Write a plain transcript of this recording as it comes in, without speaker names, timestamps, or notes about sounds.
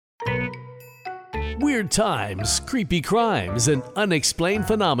Weird times, creepy crimes, and unexplained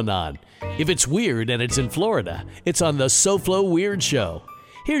phenomenon. If it's weird and it's in Florida, it's on the SoFlo Weird Show.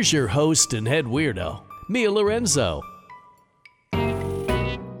 Here's your host and head weirdo, Mia Lorenzo.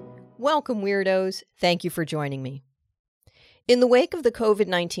 Welcome, weirdos. Thank you for joining me. In the wake of the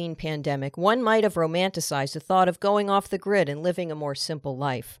COVID-19 pandemic, one might have romanticized the thought of going off the grid and living a more simple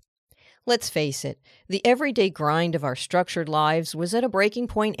life. Let's face it, the everyday grind of our structured lives was at a breaking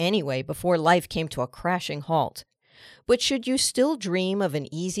point anyway before life came to a crashing halt. But should you still dream of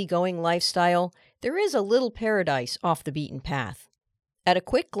an easygoing lifestyle, there is a little paradise off the beaten path. At a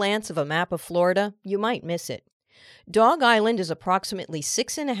quick glance of a map of Florida, you might miss it. Dog Island is approximately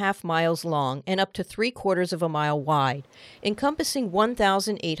 6.5 miles long and up to 3/4 of a mile wide, encompassing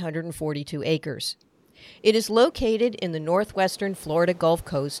 1,842 acres. It is located in the northwestern Florida Gulf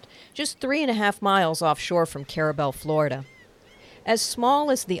Coast, just 3.5 miles offshore from Carabel, Florida. As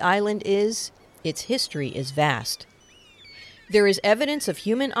small as the island is, its history is vast. There is evidence of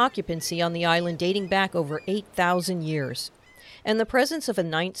human occupancy on the island dating back over 8,000 years, and the presence of a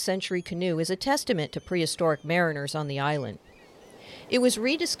 9th century canoe is a testament to prehistoric mariners on the island. It was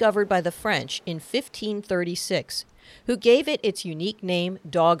rediscovered by the French in 1536, who gave it its unique name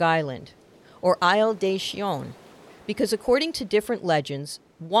Dog Island, or Isle des Chiens, because according to different legends,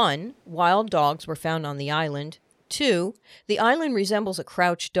 1. Wild dogs were found on the island, 2. The island resembles a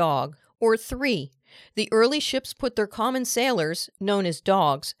crouched dog, or 3. The early ships put their common sailors, known as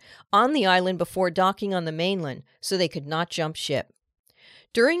dogs, on the island before docking on the mainland so they could not jump ship.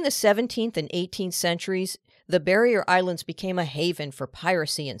 During the 17th and 18th centuries, the barrier islands became a haven for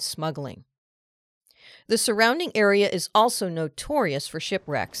piracy and smuggling. The surrounding area is also notorious for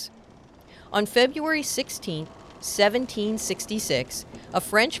shipwrecks. On February 16, 1766, a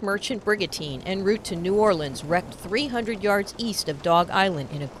French merchant brigantine en route to New Orleans wrecked 300 yards east of Dog Island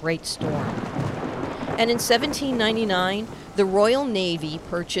in a great storm. And in 1799, the Royal Navy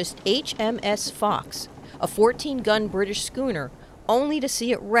purchased HMS Fox, a 14-gun British schooner, only to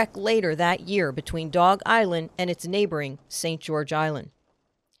see it wreck later that year between Dog Island and its neighboring St. George Island.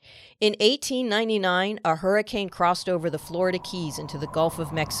 In 1899, a hurricane crossed over the Florida Keys into the Gulf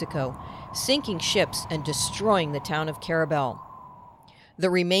of Mexico, sinking ships and destroying the town of Carabel. The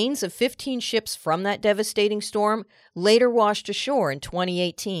remains of 15 ships from that devastating storm later washed ashore in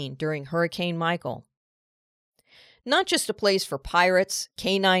 2018 during Hurricane Michael. Not just a place for pirates,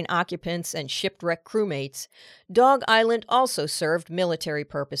 canine occupants, and shipwrecked crewmates, Dog Island also served military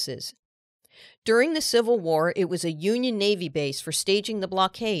purposes. During the Civil War, it was a Union Navy base for staging the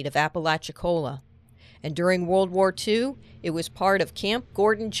blockade of Apalachicola. And during World War II, it was part of Camp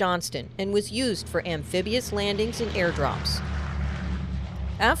Gordon Johnston and was used for amphibious landings and airdrops.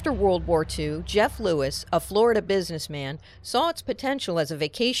 After World War II, Jeff Lewis, a Florida businessman, saw its potential as a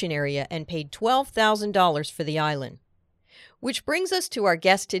vacation area and paid $12,000 for the island. Which brings us to our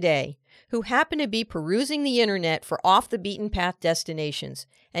guest today, who happened to be perusing the internet for off-the-beaten-path destinations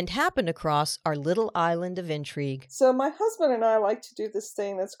and happened across our little island of intrigue. So my husband and I like to do this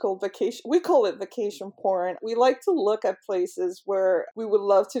thing that's called vacation. We call it vacation porn. We like to look at places where we would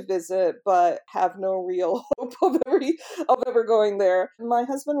love to visit, but have no real hope of ever going there. My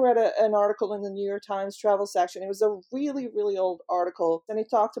husband read an article in the New York Times travel section. It was a really, really old article, and he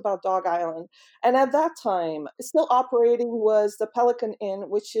talked about Dog Island. And at that time, still operating was the Pelican Inn,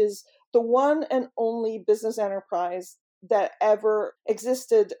 which is the one and only business enterprise that ever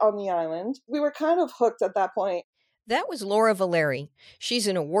existed on the island. We were kind of hooked at that point. That was Laura Valeri. She's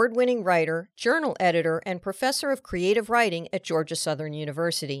an award-winning writer, journal editor, and professor of creative writing at Georgia Southern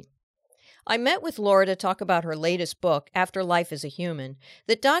University. I met with Laura to talk about her latest book, After Life as a Human,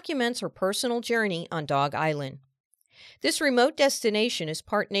 that documents her personal journey on Dog Island. This remote destination is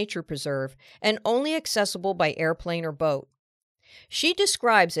part nature preserve and only accessible by airplane or boat. She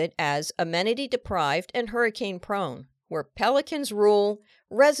describes it as amenity-deprived and hurricane-prone, where pelicans rule,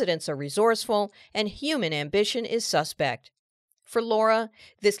 residents are resourceful, and human ambition is suspect. For Laura,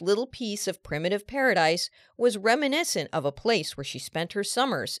 this little piece of primitive paradise was reminiscent of a place where she spent her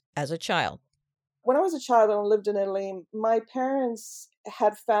summers as a child. When I was a child and lived in Italy, my parents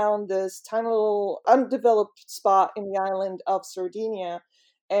had found this tiny little undeveloped spot in the island of Sardinia.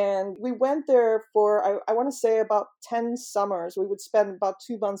 And we went there for, I want to say, about 10 summers. We would spend about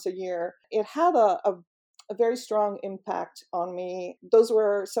 2 months a year. It had a very strong impact on me. Those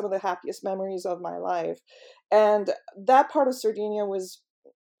were some of the happiest memories of my life. And that part of Sardinia was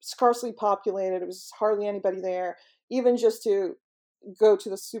scarcely populated. There was hardly anybody there. Even just to go to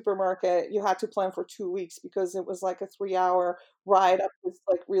the supermarket, you had to plan for 2 weeks because it was like a 3 hour ride up this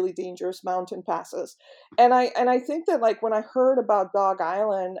like really dangerous mountain passes. And I think that like when I heard about Dog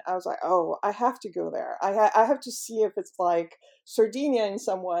Island, I was like, oh, I have to go there. I have to see if it's like Sardinia in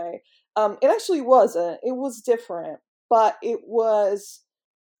some way. It actually wasn't. It was different, but it was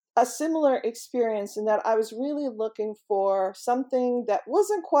a similar experience in that I was really looking for something that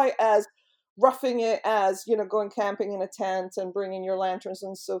wasn't quite as roughing it as, going camping in a tent and bringing your lanterns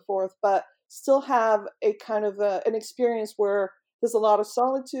and so forth, but still have a kind of an experience where there's a lot of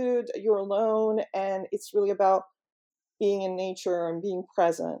solitude, you're alone, and it's really about being in nature and being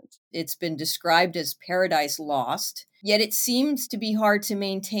present. It's been described as paradise lost, yet it seems to be hard to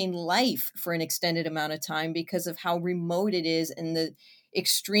maintain life for an extended amount of time because of how remote it is and the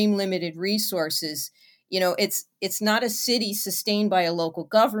extreme limited resources. It's not a city sustained by a local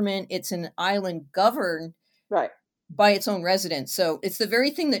government. It's an island governed Right. by its own residents. So it's the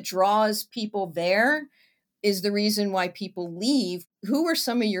very thing that draws people there is the reason why people leave. Who were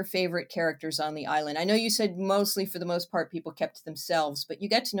some of your favorite characters on the island? I know you said mostly, for the most part, people kept to themselves, but you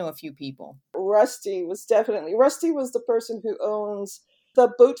get to know a few people. Rusty was the person who owns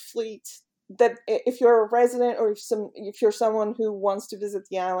the boat fleet that if you're a resident or if you're someone who wants to visit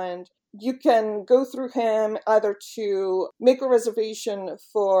the island, you can go through him either to make a reservation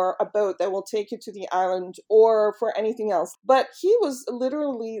for a boat that will take you to the island or for anything else. But he was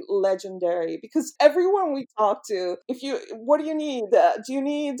literally legendary because everyone we talked to, what do you need?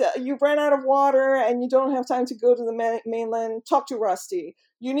 You ran out of water and you don't have time to go to the mainland? Talk to Rusty.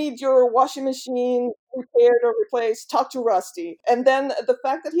 You need your washing machine repaired or replaced? Talk to Rusty. And then the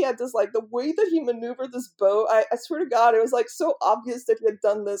fact that he had this, like, the way that he maneuvered this boat, I swear to God, it was like so obvious that he had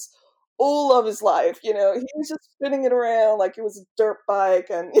done this all of his life. He was just spinning it around like it was a dirt bike,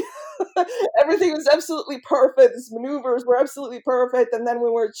 and everything was absolutely perfect. His maneuvers were absolutely perfect. And then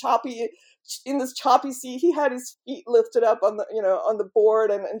when we were in this choppy sea, he had his feet lifted up on the board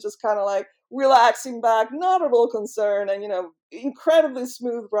and just kind of like relaxing back, not at all concerned, and incredibly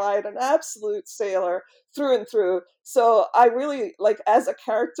smooth ride, an absolute sailor through and through. So I really like, as a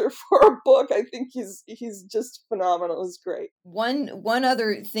character for a book, I think he's just phenomenal. It's great. One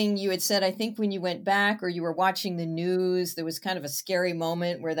other thing you had said, I think when you went back or you were watching the news, there was kind of a scary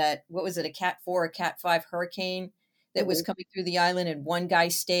moment where what was it, a Cat 4, a Cat 5 hurricane that was coming through the island, and one guy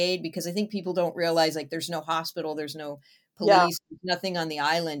stayed, because I think people don't realize, like, there's no hospital, there's no police, nothing on the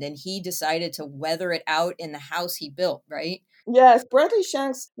island, and he decided to weather it out in the house he built, right? Yes, Bradley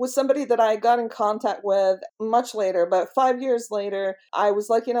Shanks was somebody that I got in contact with much later, but 5 years later, I was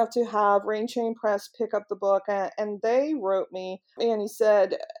lucky enough to have Rain Chain Press pick up the book, and they wrote me, and he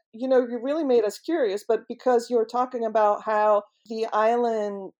said, you really made us curious, but because you were talking about how the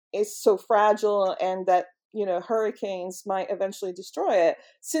island is so fragile and that hurricanes might eventually destroy it.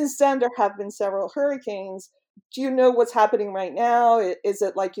 Since then, there have been several hurricanes. Do you know what's happening right now? Is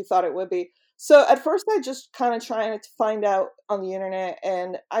it like you thought it would be? So at first, I just kind of trying to find out on the internet,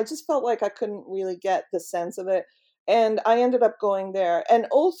 and I just felt like I couldn't really get the sense of it. And I ended up going there. And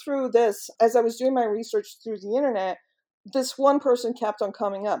all through this, as I was doing my research through the internet, this one person kept on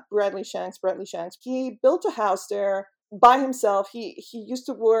coming up, Bradley Shanks. He built a house there by himself. He used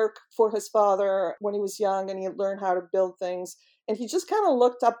to work for his father when he was young, and he learned how to build things. And he just kind of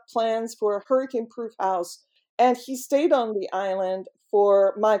looked up plans for a hurricane-proof house. And he stayed on the island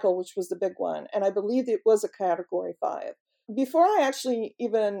for Michael, which was the big one. And I believe it was a Category 5. Before I actually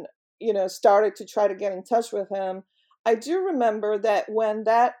even, started to try to get in touch with him, I do remember that when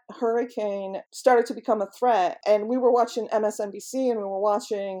that hurricane started to become a threat, and we were watching MSNBC and we were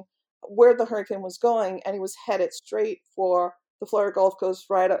watching where the hurricane was going, and he was headed straight for the Florida Gulf Coast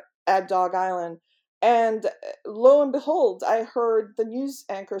right at Dog Island. And lo and behold, I heard the news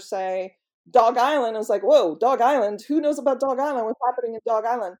anchor say, Dog Island. I was like, whoa, Dog Island? Who knows about Dog Island? What's happening in Dog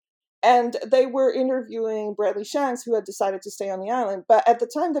Island? And they were interviewing Bradley Shanks, who had decided to stay on the island. But at the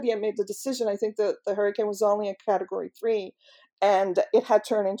time that he had made the decision, I think that the hurricane was only a Category 3, and it had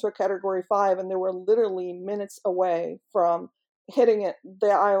turned into a Category 5, and they were literally minutes away from hitting the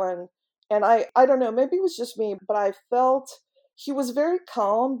island. And I don't know, maybe it was just me, but I felt he was very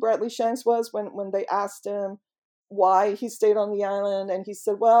calm, Bradley Shanks was, when they asked him why he stayed on the island. And he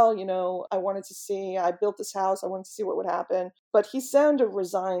said, well, I built this house, I wanted to see what would happen. But he sounded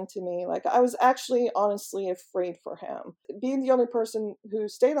resigned to me. Like, I was actually honestly afraid for him. Being the only person who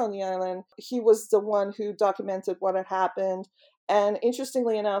stayed on the island, he was the one who documented what had happened. And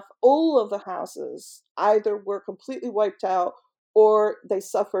interestingly enough, all of the houses either were completely wiped out or they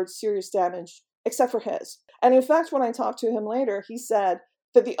suffered serious damage, except for his. And in fact, when I talked to him later, he said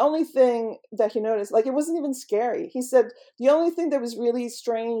that the only thing that he noticed, like, it wasn't even scary. He said the only thing that was really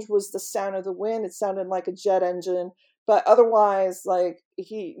strange was the sound of the wind. It sounded like a jet engine. But otherwise, like,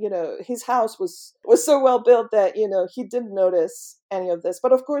 he, his house was so well built that, he didn't notice any of this.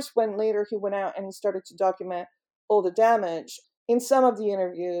 But of course, when later he went out and he started to document all the damage, in some of the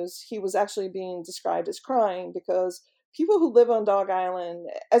interviews, he was actually being described as crying, because people who live on Dog Island,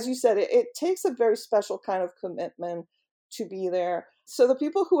 as you said, it takes a very special kind of commitment to be there. So the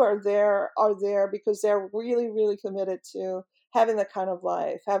people who are there because they're really, really committed to having that kind of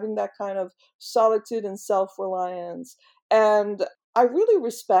life, having that kind of solitude and self-reliance. And I really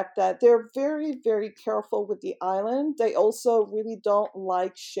respect that. They're very, very careful with the island. They also really don't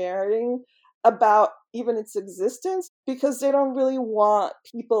like sharing about even its existence, because they don't really want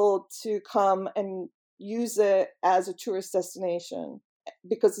people to come and use it as a tourist destination,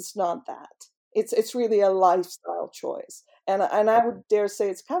 because it's not that. It's really a lifestyle choice. And I would dare say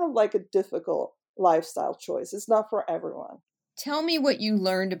it's kind of like a difficult lifestyle choice. It's not for everyone. Tell me what you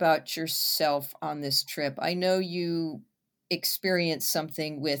learned about yourself on this trip. I know you experienced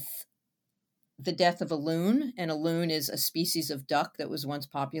something with the death of a loon, and a loon is a species of duck that was once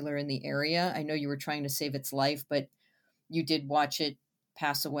popular in the area. I know you were trying to save its life, but you did watch it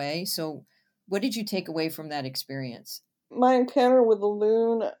pass away. So what did you take away from that experience? My encounter with the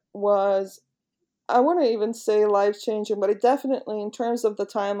loon was, I want to even say life-changing, but it definitely, in terms of the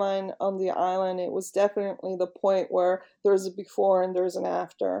timeline on the island, it was definitely the point where there's a before and there's an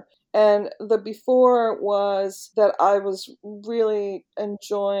after. And the before was that I was really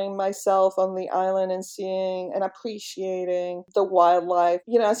enjoying myself on the island and seeing and appreciating the wildlife.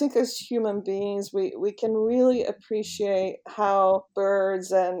 I think as human beings, we can really appreciate how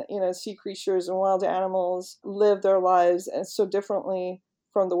birds and, sea creatures and wild animals live their lives, and so differently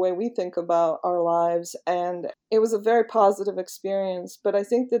from the way we think about our lives. And it was a very positive experience. But I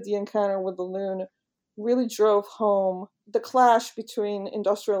think that the encounter with the loon really drove home the clash between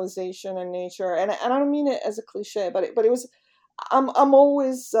industrialization and nature. And I don't mean it as a cliche, but it was, I'm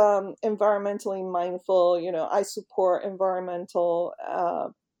always environmentally mindful. I support environmental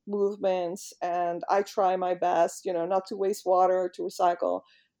movements, and I try my best, not to waste water, to recycle.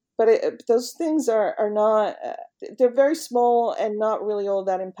 But those things are not, they're very small and not really all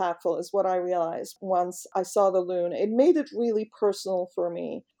that impactful, is what I realized once I saw the loon. It made it really personal for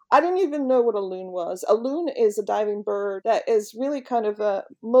me. I didn't even know what a loon was. A loon is a diving bird that is really kind of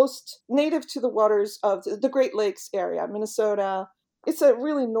most native to the waters of the Great Lakes area, Minnesota. It's a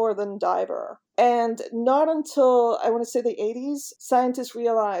really northern diver. And not until, I want to say, the 80s, scientists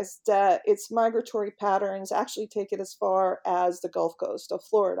realized that its migratory patterns actually take it as far as the Gulf Coast of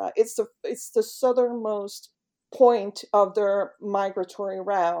Florida. It's the southernmost point of their migratory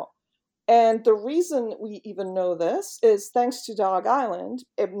route. And the reason we even know this is thanks to Dog Island.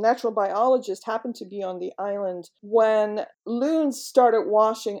 A natural biologist happened to be on the island when loons started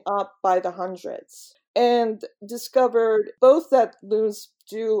washing up by the hundreds, and discovered both that loons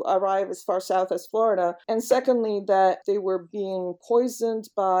do arrive as far south as Florida, and secondly, that they were being poisoned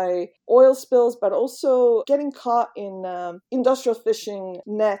by oil spills, but also getting caught in industrial fishing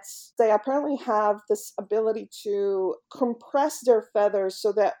nets. They apparently have this ability to compress their feathers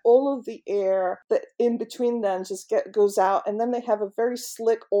so that all of the air that in between them just goes out, and then they have a very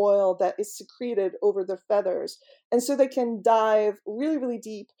slick oil that is secreted over their feathers. And so they can dive really, really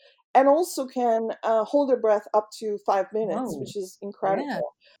deep, and also can hold their breath up to 5 minutes, which is incredible. Yeah.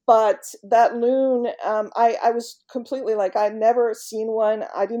 But that loon, I was completely like, I'd never seen one.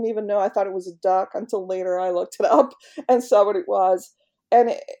 I didn't even know. I thought it was a duck until later I looked it up and saw what it was. And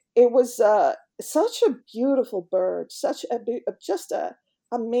it was such a beautiful bird, just a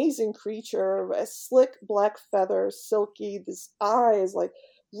amazing creature, a slick black feathers, silky, this eyes, like,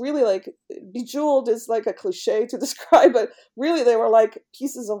 really, like, bejeweled is like a cliche to describe, but really they were like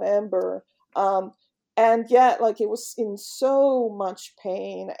pieces of amber. And yet, like, it was in so much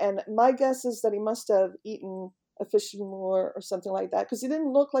pain. And my guess is that he must have eaten a fishing lure or something like that, because he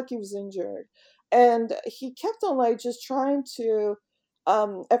didn't look like he was injured. And he kept on, like, just trying to,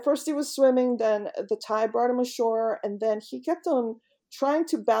 at first he was swimming, then the tide brought him ashore, and then he kept on trying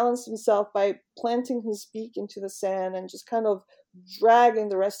to balance himself by planting his beak into the sand and just kind of dragging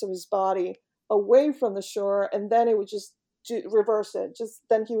the rest of his body away from the shore, and then it would just reverse it. Just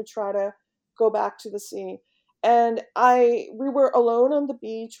then he would try to go back to the sea. And we were alone on the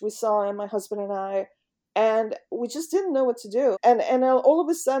beach. We saw him, my husband and I, and we just didn't know what to do. And all of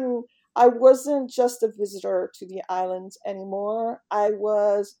a sudden, I wasn't just a visitor to the island anymore. I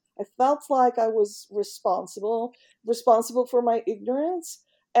felt like I was responsible for my ignorance.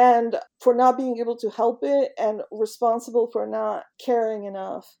 and for not being able to help it, and responsible for not caring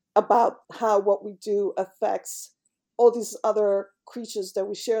enough about how what we do affects all these other creatures that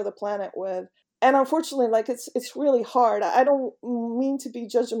we share the planet with. And unfortunately, like it's really hard. I don't mean to be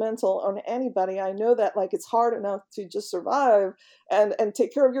judgmental on anybody. I know that like it's hard enough to just survive and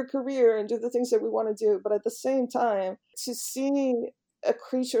take care of your career and do the things that we want to do. But at the same time, to see a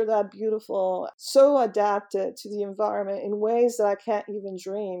creature that beautiful, so adapted to the environment in ways that I can't even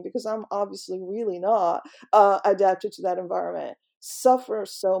dream, because I'm obviously really not adapted to that environment, suffer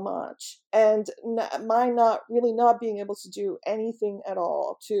so much, and my not being able to do anything at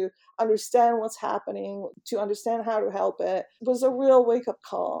all to understand what's happening, to understand how to help it, was a real wake-up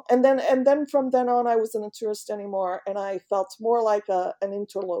call. And then from then on, I wasn't a tourist anymore, and I felt more like an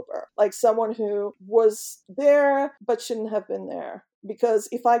interloper, like someone who was there but shouldn't have been there. Because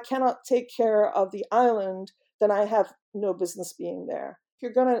if I cannot take care of the island, then I have no business being there. If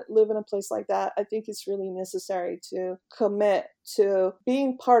you're going to live in a place like that, I think it's really necessary to commit to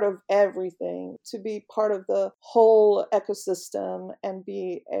being part of everything, to be part of the whole ecosystem and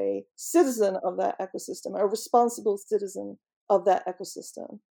be a citizen of that ecosystem, a responsible citizen of that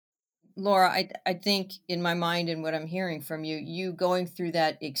ecosystem. Laura, I think in my mind and what I'm hearing from you, you going through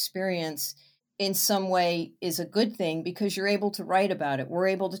that experience in some way is a good thing because you're able to write about it. We're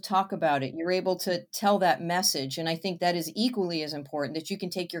able to talk about it. You're able to tell that message. And I think that is equally as important, that you can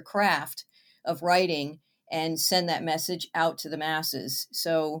take your craft of writing and send that message out to the masses.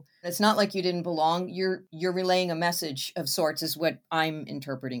 So it's not like you didn't belong. You're relaying a message of sorts is what I'm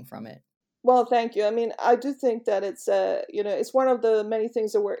interpreting from it. Well, thank you. I mean, I do think that it's it's one of the many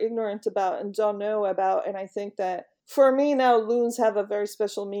things that we're ignorant about and don't know about. And I think that for me now, loons have a very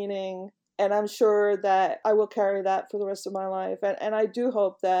special meaning. And I'm sure that I will carry that for the rest of my life. And I do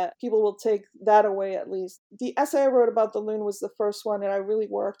hope that people will take that away at least. The essay I wrote about the loon was the first one that I really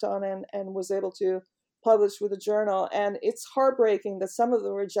worked on and was able to publish with a journal. And it's heartbreaking that some of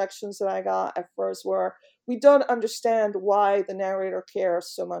the rejections that I got at first were, we don't understand why the narrator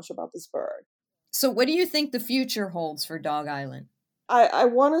cares so much about this bird. So what do you think the future holds for Dog Island? I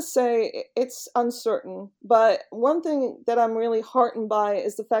want to say it's uncertain. But one thing that I'm really heartened by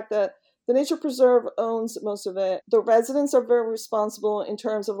is the fact that the nature preserve owns most of it. The residents are very responsible in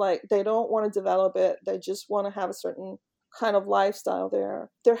terms of like, they don't want to develop it. They just want to have a certain kind of lifestyle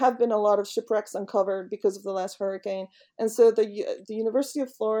there. There have been a lot of shipwrecks uncovered because of the last hurricane. And so the University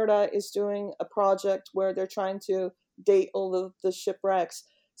of Florida is doing a project where they're trying to date all of the shipwrecks.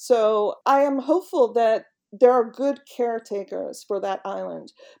 So I am hopeful that there are good caretakers for that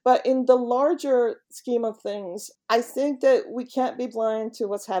island. But in the larger scheme of things, I think that we can't be blind to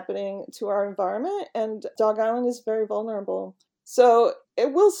what's happening to our environment, and Dog Island is very vulnerable. So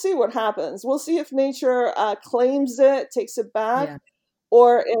we'll see what happens. We'll see if nature claims it, takes it back,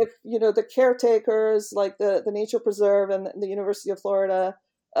 or if the caretakers like the Nature Preserve and the University of Florida,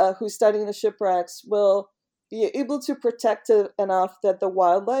 who's studying the shipwrecks, will be able to protect it enough that the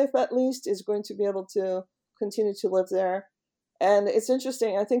wildlife at least is going to be able to continue to live there. And it's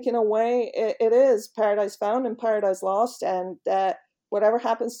interesting. I think in a way it is paradise found and paradise lost, and that whatever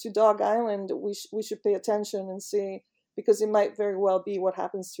happens to Dog Island, we should pay attention and see, because it might very well be what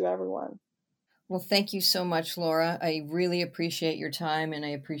happens to everyone. Well, thank you so much, Laura. I really appreciate your time, and I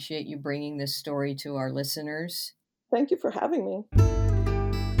appreciate you bringing this story to our listeners. Thank you for having me.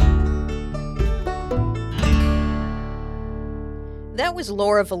 That was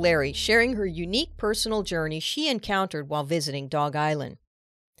Laura Valeri sharing her unique personal journey she encountered while visiting Dog Island.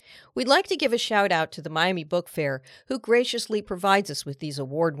 We'd like to give a shout out to the Miami Book Fair, who graciously provides us with these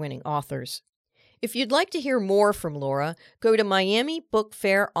award-winning authors. If you'd like to hear more from Laura, go to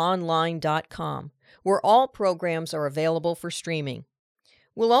miamibookfaironline.com, where all programs are available for streaming.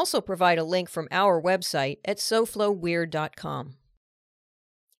 We'll also provide a link from our website at sofloweird.com.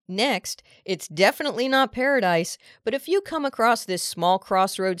 Next, it's definitely not paradise, but if you come across this small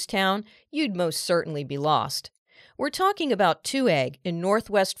crossroads town, you'd most certainly be lost. We're talking about Two Egg in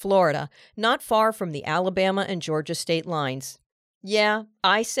northwest Florida, not far from the Alabama and Georgia state lines. Yeah,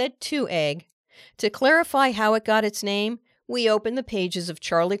 I said Two Egg. To clarify how it got its name, we open the pages of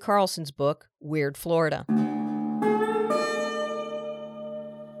Charlie Carlson's book, Weird Florida.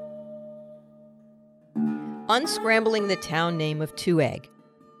 Unscrambling the town name of Two Egg.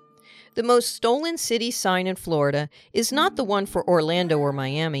 The most stolen city sign in Florida is not the one for Orlando or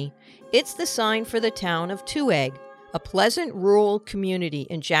Miami. It's the sign for the town of Two Egg, a pleasant rural community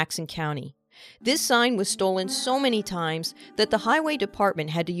in Jackson County. This sign was stolen so many times that the highway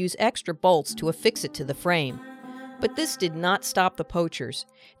department had to use extra bolts to affix it to the frame. But this did not stop the poachers.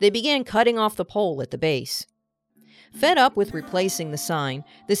 They began cutting off the pole at the base. Fed up with replacing the sign,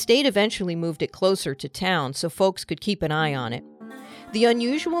 the state eventually moved it closer to town so folks could keep an eye on it. The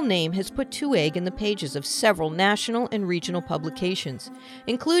unusual name has put 2egg in the pages of several national and regional publications,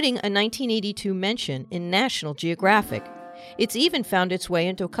 including a 1982 mention in National Geographic. It's even found its way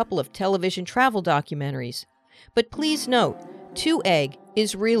into a couple of television travel documentaries. But please note, 2egg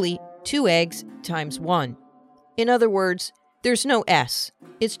is really 2 eggs times 1. In other words, there's no S.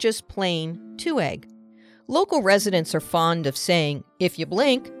 It's just plain 2egg. Local residents are fond of saying, if you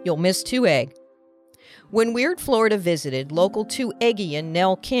blink, you'll miss 2egg. When Weird Florida visited, local 2eggian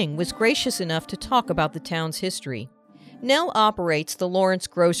Nell King was gracious enough to talk about the town's history. Nell operates the Lawrence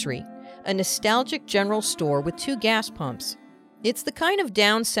Grocery, a nostalgic general store with 2 gas pumps. It's the kind of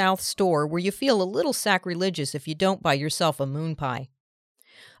down south store where you feel a little sacrilegious if you don't buy yourself a moon pie.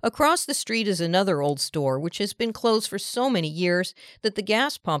 Across the street is another old store which has been closed for so many years that the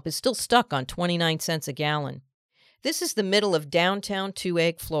gas pump is still stuck on 29 cents a gallon. This is the middle of downtown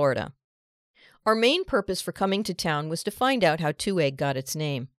 2egg, Florida. Our main purpose for coming to town was to find out how 2egg got its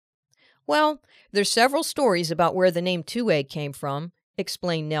name. Well, there's several stories about where the name 2egg came from,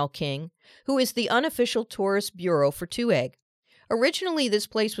 explained Nell King, who is the unofficial tourist bureau for 2egg. Originally, this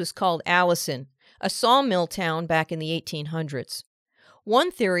place was called Allison, a sawmill town back in the 1800s.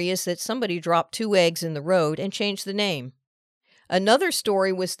 One theory is that somebody dropped 2 eggs in the road and changed the name. Another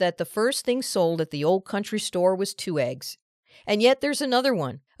story was that the first thing sold at the old country store was 2 eggs. And yet there's another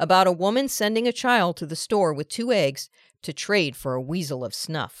one, about a woman sending a child to the store with 2 eggs to trade for a weasel of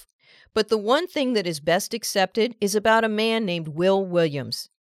snuff. But the one thing that is best accepted is about a man named Will Williams.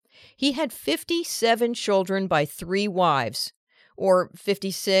 He had 57 children by 3 wives, or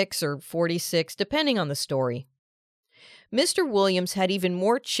 56 or 46, depending on the story. Mr. Williams had even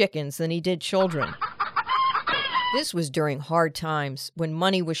more chickens than he did children. This was during hard times, when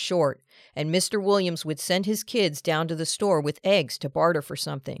money was short, and Mr. Williams would send his kids down to the store with eggs to barter for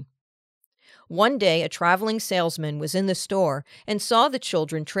something. One day, a traveling salesman was in the store and saw the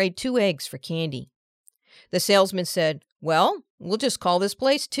children trade 2 eggs for candy. The salesman said, "Well, we'll just call this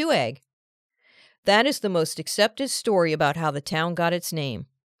place 2egg." That is the most accepted story about how the town got its name.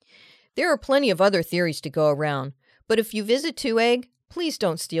 There are plenty of other theories to go around, but if you visit 2egg, please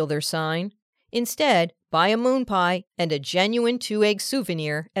don't steal their sign. Instead, buy a moon pie and a genuine 2egg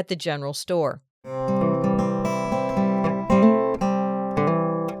souvenir at the general store.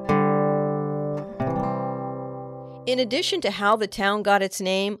 In addition to how the town got its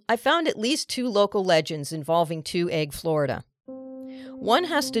name, I found at least 2 local legends involving 2egg, Florida. One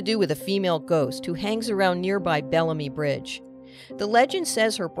has to do with a female ghost who hangs around nearby Bellamy Bridge. The legend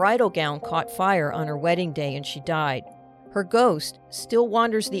says her bridal gown caught fire on her wedding day and she died. Her ghost still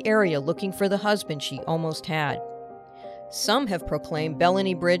wanders the area looking for the husband she almost had. Some have proclaimed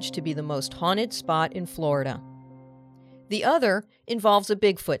Bellamy Bridge to be the most haunted spot in Florida. The other involves a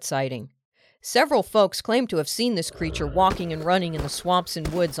Bigfoot sighting. Several folks claim to have seen this creature walking and running in the swamps and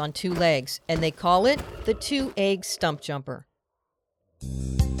woods on 2 legs, and they call it the 2egg stump jumper.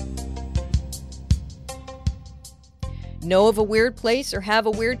 Know of a weird place or have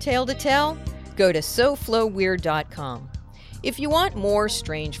a weird tale to tell? Go to SoFloWeird.com. If you want more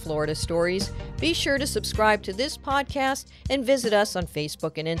strange Florida stories, be sure to subscribe to this podcast and visit us on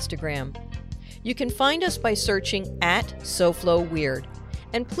Facebook and Instagram. You can find us by searching @SoFloWeird.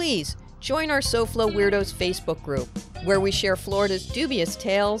 And please, join our SoFlo Weirdos Facebook group, where we share Florida's dubious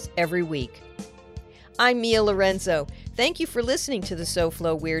tales every week. I'm Mia Lorenzo. Thank you for listening to the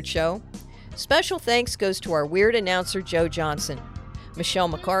SoFlo Weird Show. Special thanks goes to our weird announcer, Joe Johnson, Michelle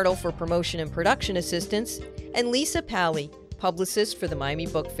McCardle for promotion and production assistance, and Lisa Pally, publicist for the Miami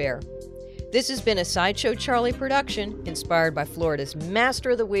Book Fair. This has been a Sideshow Charlie production, inspired by Florida's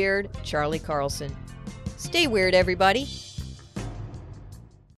master of the weird, Charlie Carlson. Stay weird, everybody.